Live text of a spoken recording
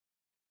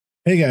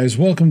Hey guys,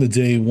 welcome to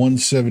day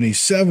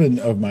 177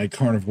 of my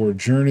carnivore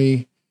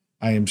journey.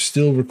 I am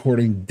still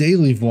recording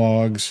daily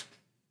vlogs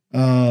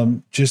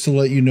just to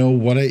let you know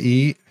what I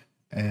eat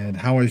and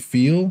how I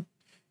feel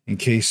in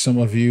case some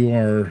of you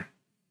are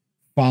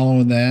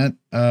following that.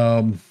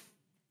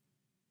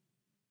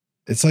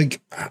 It's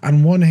like,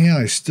 on one hand,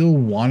 I still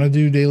want to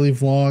do daily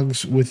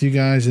vlogs with you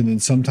guys, and then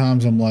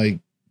sometimes I'm like,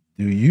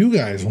 do you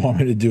guys want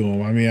me to do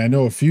them? I mean, I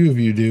know a few of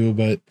you do,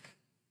 but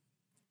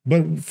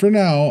for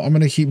now, I'm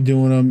going to keep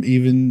doing them,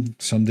 even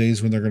some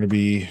days when they're going to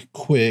be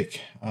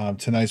quick.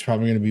 Tonight's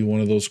probably going to be one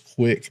of those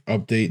quick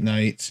update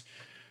nights.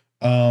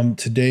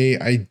 Today,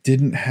 I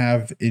didn't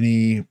have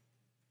any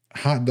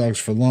hot dogs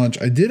for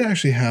lunch. I did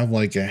actually have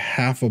like a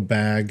half a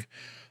bag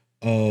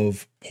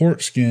of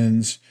pork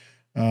skins.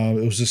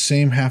 It was the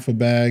same half a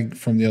bag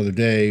from the other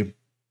day.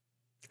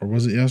 Or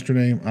was it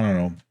yesterday? I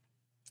don't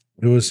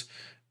know.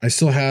 I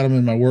still had them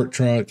in my work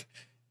truck.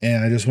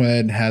 And I just went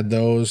ahead and had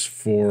those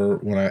for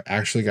when I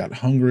actually got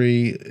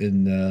hungry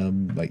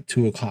in like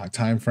 2 o'clock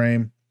time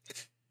frame.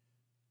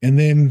 And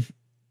then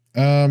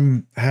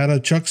had a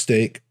chuck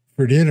steak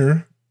for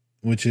dinner,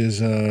 which is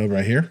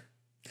right here.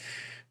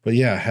 But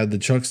yeah, I had the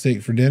chuck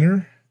steak for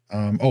dinner.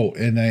 Oh,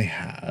 and I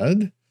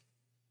had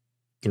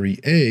 3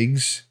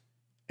 eggs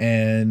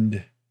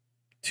and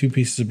 2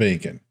 pieces of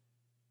bacon.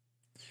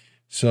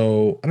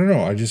 So I don't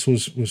know. I just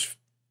was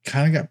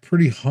kind of got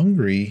pretty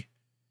hungry.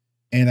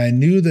 And I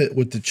knew that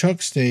with the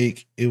chuck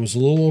steak, it was a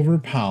little over a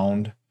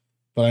pound,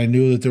 but I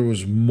knew that there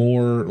was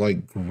more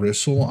like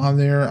gristle on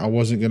there. I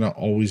wasn't going to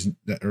always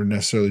or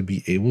necessarily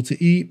be able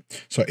to eat.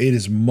 So I ate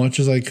as much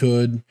as I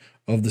could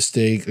of the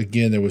steak.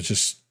 Again, there was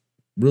just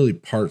really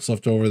parts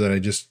left over that I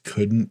just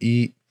couldn't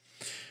eat.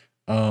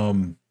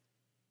 And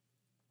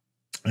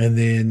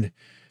then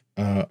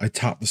I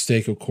topped the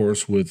steak, of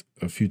course, with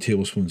a few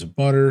tablespoons of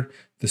butter.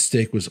 The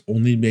steak was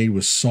only made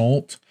with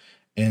salt.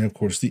 And of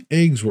course, the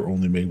eggs were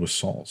only made with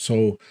salt.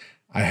 So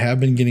I have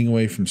been getting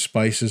away from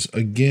spices.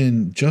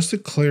 Again, just to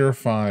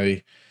clarify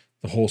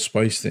the whole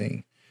spice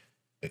thing.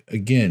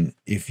 Again,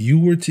 if you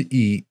were to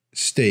eat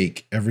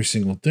steak every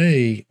single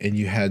day and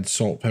you had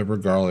salt, pepper,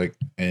 garlic,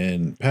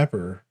 and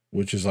pepper,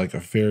 which is like a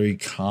very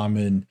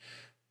common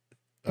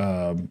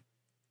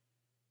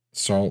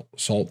salt,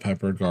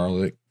 pepper,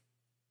 garlic,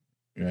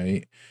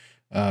 right?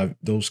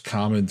 Those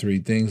common 3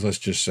 things, let's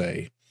just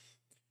say.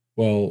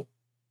 Well,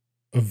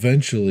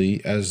 eventually,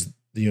 as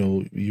you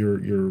know,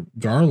 your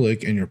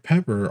garlic and your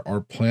pepper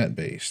are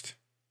plant-based,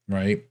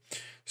 right?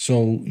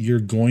 So you're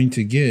going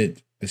to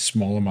get a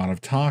small amount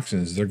of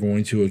toxins. They're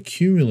going to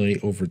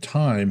accumulate over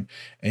time,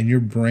 and your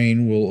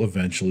brain will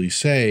eventually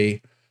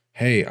say,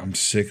 hey, I'm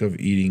sick of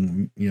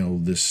eating,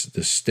 this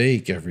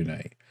steak every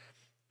night.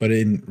 But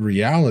in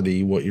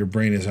reality, what your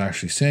brain is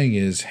actually saying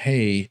is,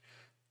 hey,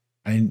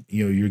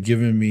 you're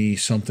giving me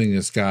something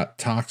that's got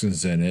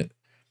toxins in it,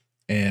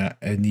 and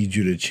I need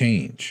you to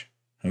change.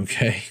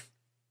 Okay.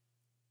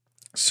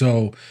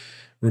 So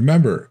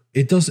remember,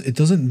 it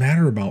doesn't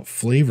matter about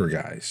flavor,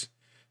 guys.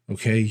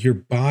 Okay. Your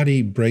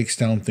body breaks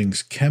down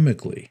things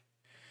chemically.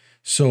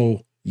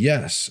 So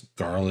yes,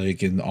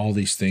 garlic and all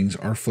these things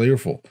are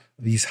flavorful.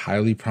 These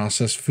highly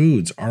processed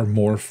foods are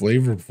more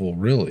flavorful,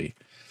 really.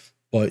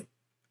 But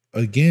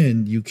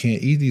again, you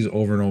can't eat these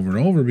over and over and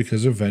over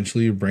because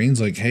eventually your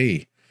brain's like,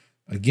 hey,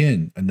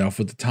 again, enough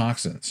with the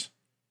toxins.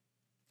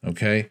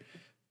 Okay.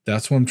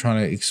 That's what I'm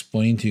trying to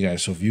explain to you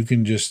guys. So if you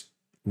can just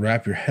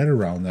wrap your head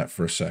around that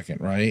for a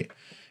second, right?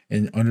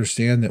 And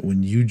understand that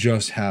when you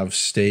just have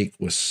steak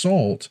with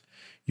salt,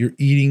 you're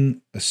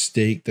eating a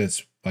steak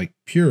that's like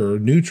pure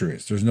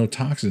nutrients. There's no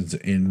toxins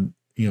in,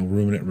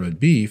 ruminant red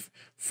beef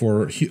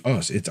for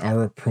us. It's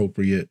our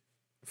appropriate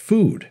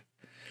food,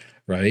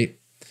 right?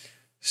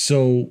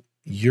 So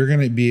you're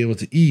going to be able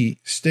to eat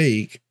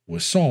steak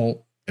with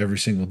salt every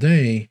single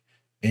day,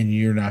 and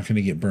you're not going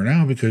to get burnt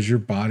out because your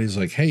body's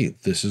like, hey,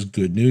 this is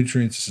good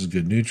nutrients. This is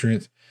good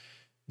nutrients.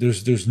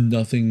 There's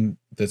nothing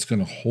that's going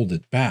to hold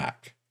it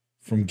back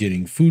from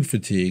getting food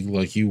fatigue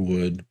like you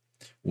would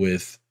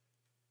with,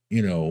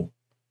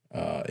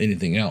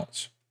 anything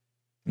else.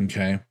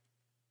 Okay.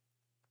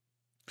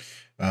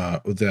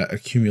 With that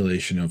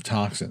accumulation of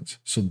toxins.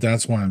 So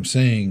that's why I'm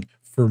saying,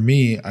 for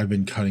me, I've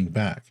been cutting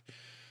back.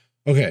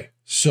 Okay.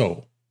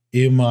 So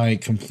am I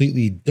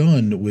completely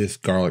done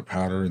with garlic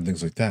powder and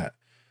things like that?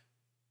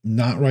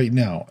 Not right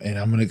now. And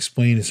I'm going to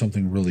explain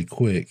something really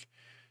quick.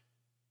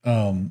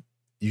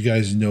 You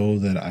guys know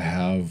that I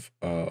have,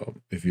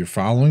 if you're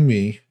following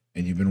me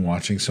and you've been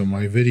watching some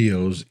of my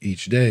videos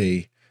each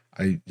day,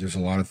 there's a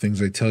lot of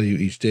things I tell you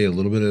each day, a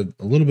little bit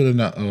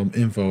of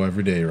info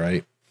every day,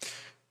 right?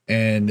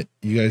 And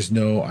you guys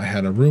know I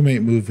had a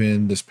roommate move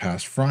in this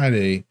past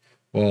Friday.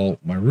 Well,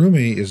 my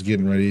roommate is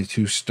getting ready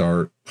to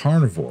start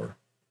Carnivore.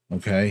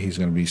 Okay. He's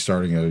going to be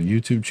starting a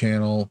YouTube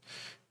channel,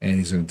 and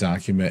he's going to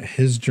document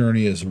his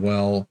journey as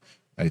well.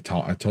 I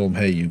told him,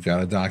 hey, you got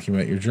to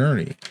document your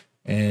journey.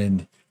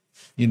 And,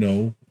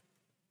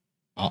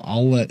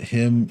 I'll let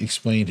him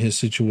explain his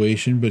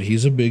situation, but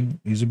he's a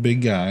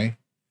big guy,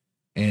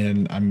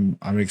 and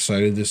I'm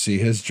excited to see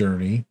his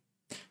journey.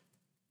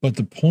 But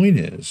the point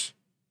is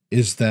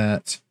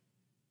that,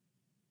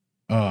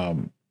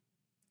 um,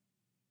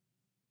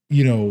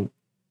 you know,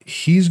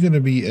 he's going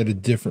to be at a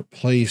different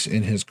place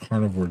in his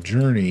carnivore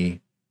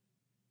journey.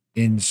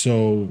 And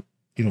so,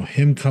 you know,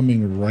 him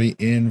coming right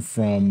in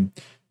from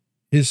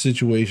his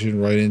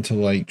situation right into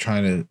like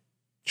trying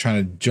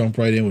to jump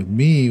right in with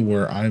me,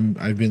 where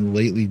I've been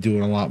lately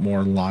doing a lot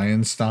more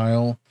lion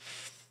style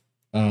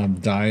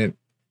diet.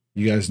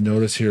 You guys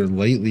notice here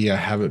lately I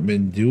haven't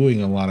been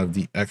doing a lot of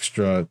the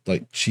extra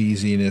like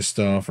cheesiness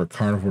stuff or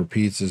carnivore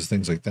pizzas,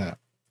 things like that.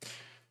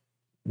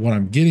 What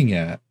I'm getting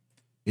at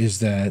is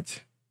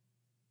that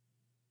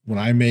when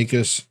I make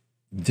us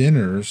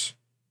dinners,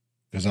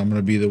 because I'm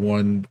going to be the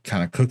one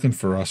kind of cooking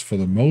for us for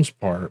the most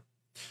part,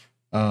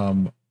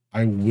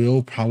 I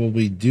will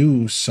probably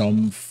do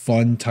some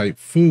fun type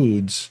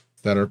foods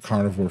that are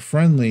carnivore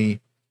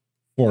friendly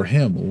for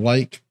him,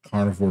 like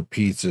carnivore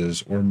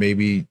pizzas, or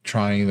maybe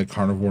trying the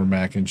carnivore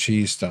mac and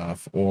cheese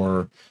stuff,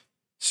 or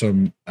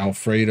some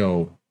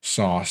Alfredo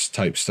sauce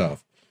type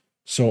stuff.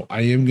 So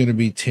I am going to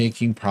be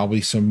taking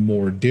probably some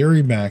more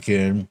dairy back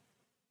in.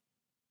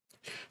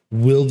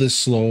 Will this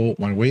slow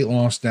my weight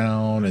loss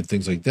down and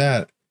things like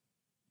that?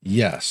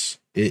 Yes,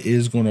 it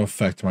is going to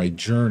affect my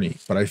journey.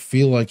 But I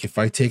feel like if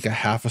I take a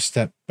half a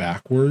step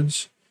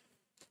backwards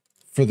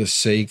for the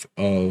sake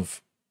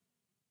of,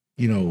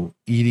 you know,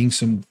 eating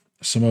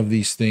some of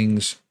these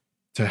things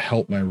to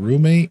help my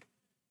roommate,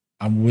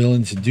 I'm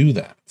willing to do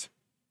that.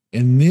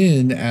 And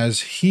then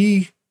as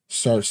he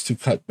starts to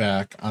cut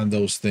back on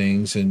those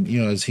things, and,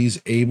 you know, as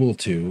he's able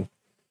to,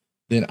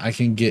 then I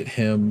can get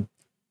him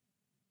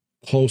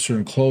closer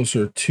and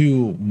closer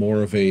to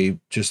more of a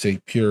just a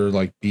pure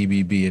like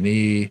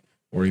BBBE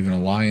or even a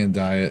lion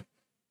diet,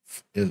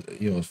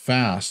 you know,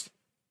 fast.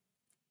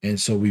 And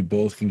so we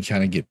both can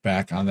kind of get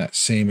back on that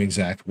same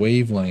exact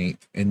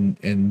wavelength, and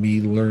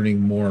me learning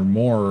more and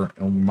more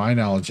on my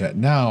knowledge at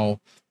now,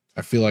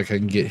 I feel like I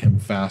can get him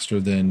faster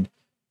than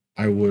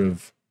I would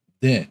have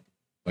then,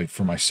 like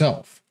for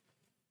myself.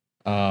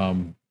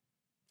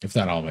 If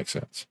that all makes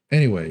sense.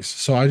 Anyways,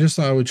 so I just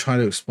thought I would try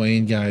to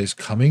explain, guys,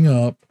 coming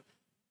up,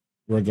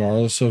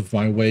 regardless of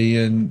my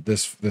weigh-in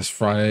this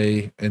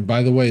Friday. And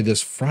by the way,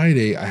 this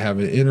Friday I have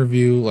an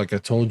interview. Like I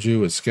told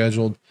you, it's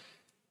scheduled.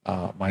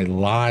 My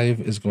live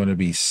is going to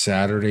be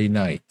Saturday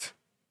night.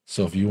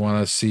 So if you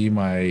want to see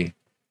my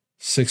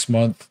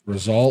 6-month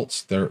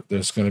results,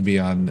 there's going to be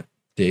on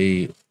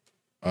day.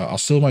 I'll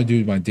still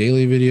do my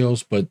daily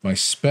videos, but my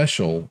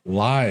special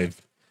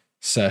live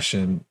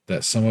session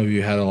that some of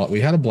you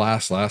we had a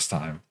blast last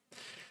time.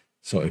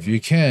 So if you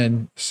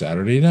can,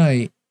 Saturday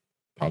night,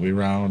 probably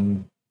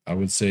around, I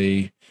would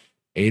say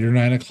 8 or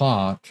 9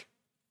 o'clock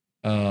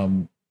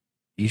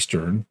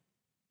Eastern,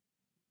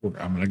 I'm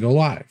going to go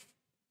live,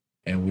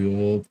 and we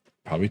will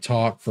probably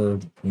talk for,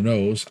 who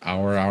knows,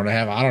 hour and a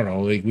half. I don't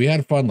know. Like, we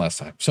had fun last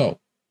time. So,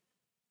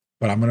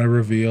 but I'm going to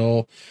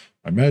reveal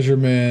my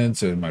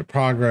measurements and my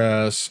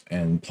progress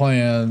and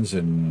plans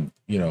and,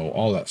 you know,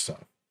 all that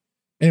stuff.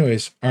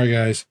 Anyways, all right,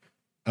 guys.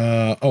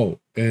 Oh,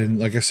 and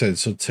like I said,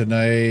 so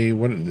tonight,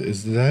 what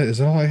is that? Is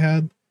that all I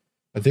had?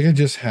 I think I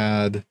just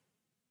had,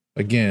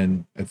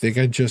 again, I think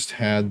I just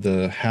had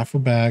the half a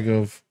bag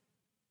of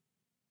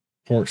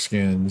pork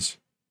skins,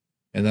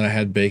 and then I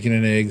had bacon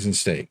and eggs and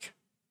steak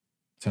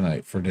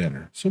tonight for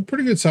dinner. So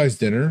pretty good sized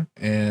dinner,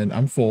 and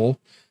I'm full.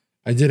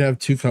 I did have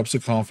 2 cups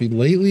of coffee.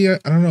 Lately, I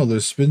don't know,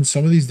 there's been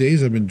some of these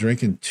days I've been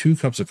drinking 2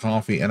 cups of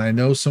coffee, and I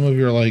know some of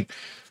you are like,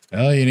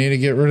 oh, you need to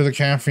get rid of the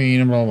caffeine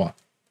and blah, blah, blah.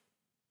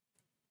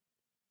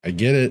 I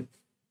get it.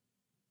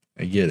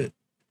 I get it.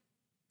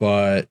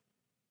 But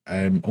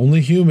I'm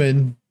only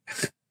human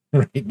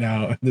right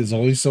now. There's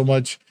only so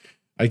much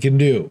I can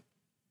do.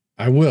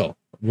 I will.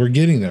 We're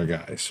getting there,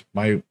 guys.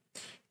 I'm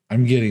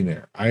getting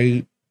there.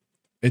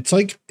 It's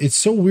like, it's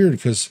so weird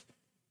because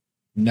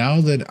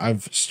now that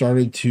I've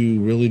started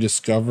to really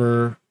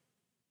discover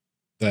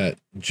that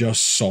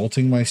just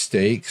salting my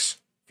steaks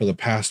for the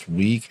past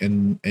week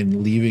and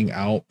leaving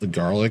out the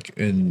garlic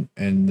and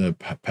the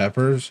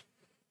peppers,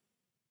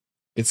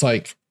 it's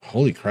like,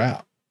 holy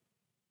crap.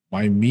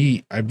 My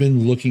meat, I've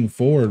been looking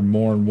forward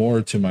more and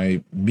more to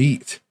my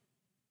meat.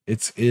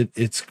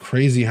 It's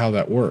crazy how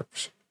that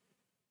works.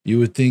 You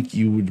would think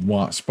you would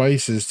want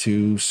spices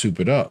to soup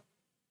it up.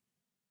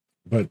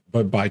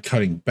 But by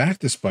cutting back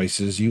the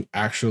spices, you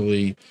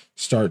actually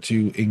start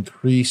to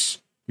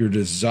increase your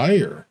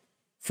desire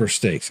for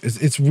steaks.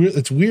 It's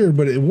weird,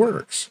 but it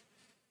works.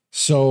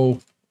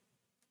 So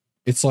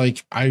it's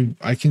like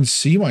I can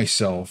see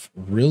myself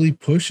really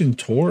pushing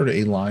toward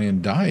a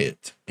lion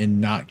diet and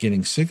not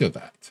getting sick of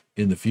that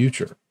in the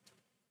future.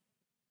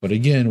 But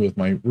again, with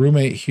my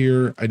roommate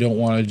here, I don't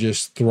want to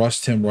just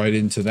thrust him right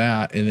into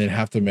that and then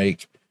have to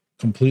make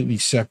completely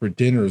separate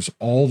dinners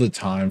all the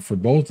time for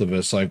both of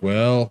us. Like,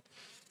 well,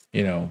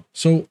 you know,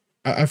 so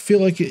I feel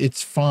like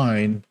it's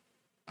fine.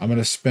 I'm going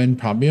to spend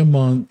probably a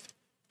month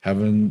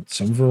having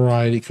some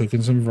variety,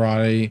 cooking some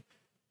variety,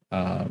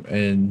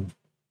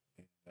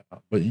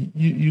 but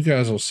you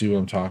guys will see what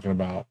I'm talking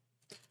about.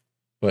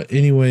 But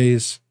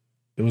anyways,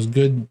 it was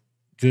good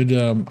good.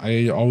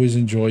 I always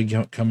enjoy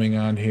coming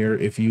on here.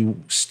 If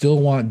you still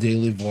want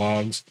daily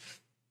vlogs,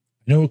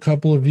 I know a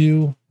couple of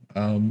you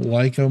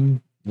like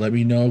them. Let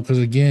me know, because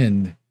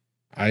again,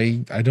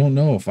 I don't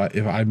know if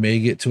I may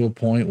get to a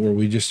point where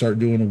we just start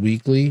doing a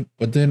weekly,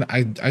 but then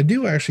I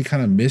do actually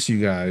kind of miss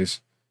you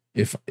guys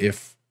if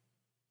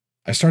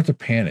I start to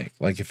panic,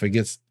 like if it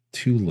gets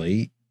too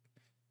late,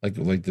 like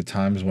the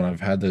times when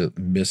I've had to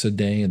miss a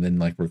day and then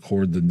like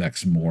record the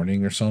next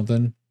morning or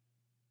something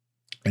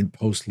and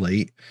post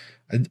late.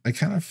 I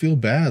kind of feel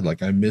bad,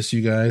 like I miss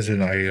you guys,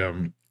 and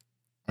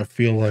I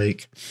feel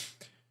like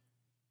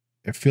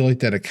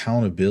that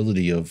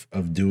accountability of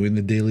doing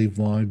the daily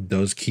vlog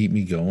does keep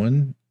me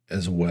going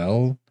as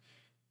well.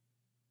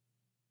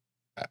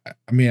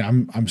 I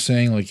mean, I'm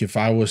saying, like, if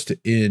I was to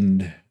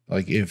end,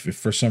 like if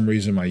for some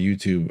reason my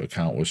YouTube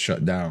account was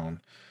shut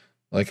down,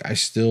 like I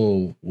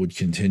still would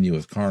continue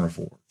with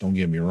Carnivore. Don't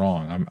get me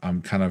wrong.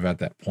 I'm kind of at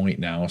that point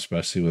now,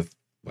 especially with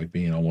like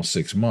being almost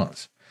 6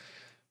 months.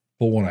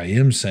 But what I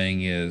am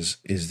saying is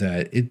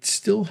that it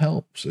still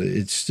helps.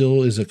 It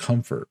still is a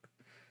comfort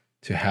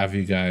to have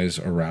you guys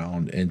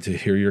around and to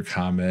hear your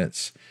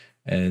comments.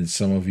 And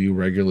some of you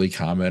regularly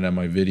comment on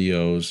my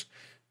videos.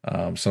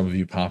 Some of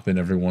you pop in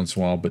every once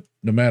in a while, but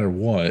no matter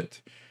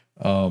what,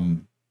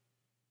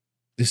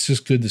 it's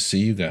just good to see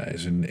you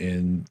guys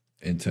and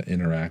to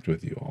interact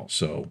with you all.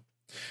 So,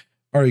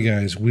 all right,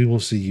 guys, we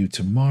will see you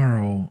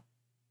tomorrow.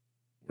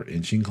 We're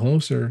inching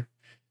closer.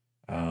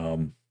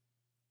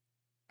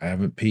 I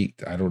haven't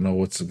peaked. I don't know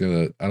what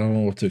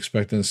to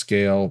expect in the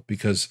scale,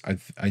 because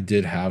I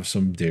did have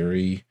some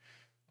dairy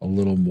a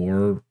little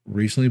more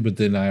recently, but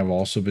then I have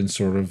also been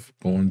sort of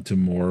going to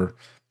more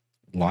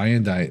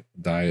lion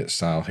diet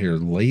style here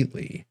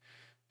lately.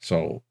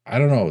 So I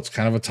don't know. It's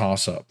kind of a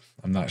toss up.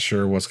 I'm not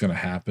sure what's going to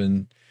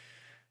happen.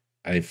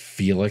 I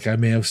feel like I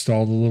may have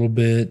stalled a little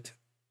bit,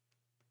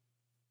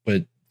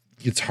 but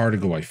it's hard to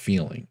go by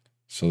feeling.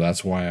 So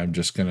that's why I'm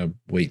just going to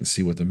wait and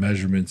see what the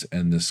measurements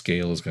and the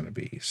scale is going to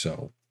be.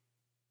 So,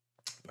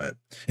 but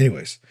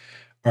anyways,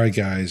 all right,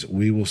 guys,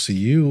 we will see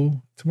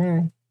you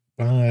tomorrow.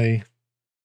 Bye.